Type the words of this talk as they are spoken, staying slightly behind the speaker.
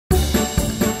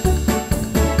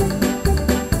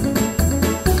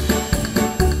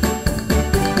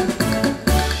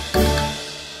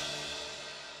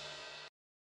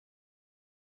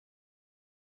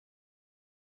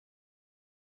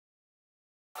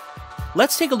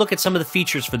Let's take a look at some of the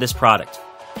features for this product.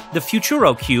 The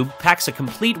Futuro Cube packs a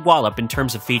complete wallop in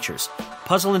terms of features.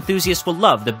 Puzzle enthusiasts will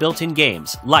love the built-in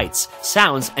games, lights,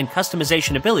 sounds, and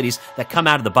customization abilities that come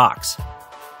out of the box.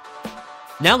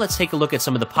 Now let's take a look at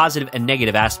some of the positive and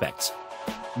negative aspects.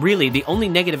 Really, the only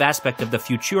negative aspect of the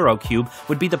Futuro Cube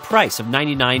would be the price of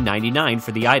 $99.99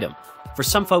 for the item. For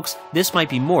some folks, this might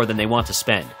be more than they want to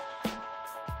spend.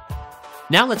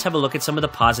 Now let's have a look at some of the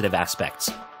positive aspects.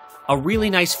 A really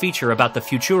nice feature about the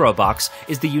Futuro box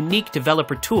is the unique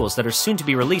developer tools that are soon to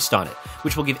be released on it,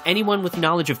 which will give anyone with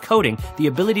knowledge of coding the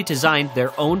ability to design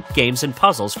their own games and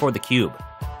puzzles for the Cube.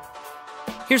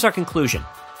 Here's our conclusion.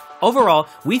 Overall,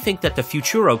 we think that the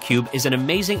Futuro Cube is an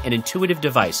amazing and intuitive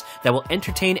device that will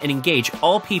entertain and engage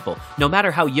all people, no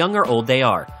matter how young or old they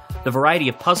are. The variety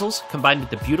of puzzles, combined with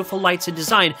the beautiful lights and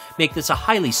design, make this a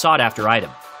highly sought-after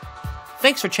item.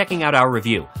 Thanks for checking out our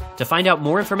review. To find out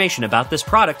more information about this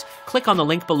product, click on the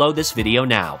link below this video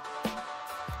now.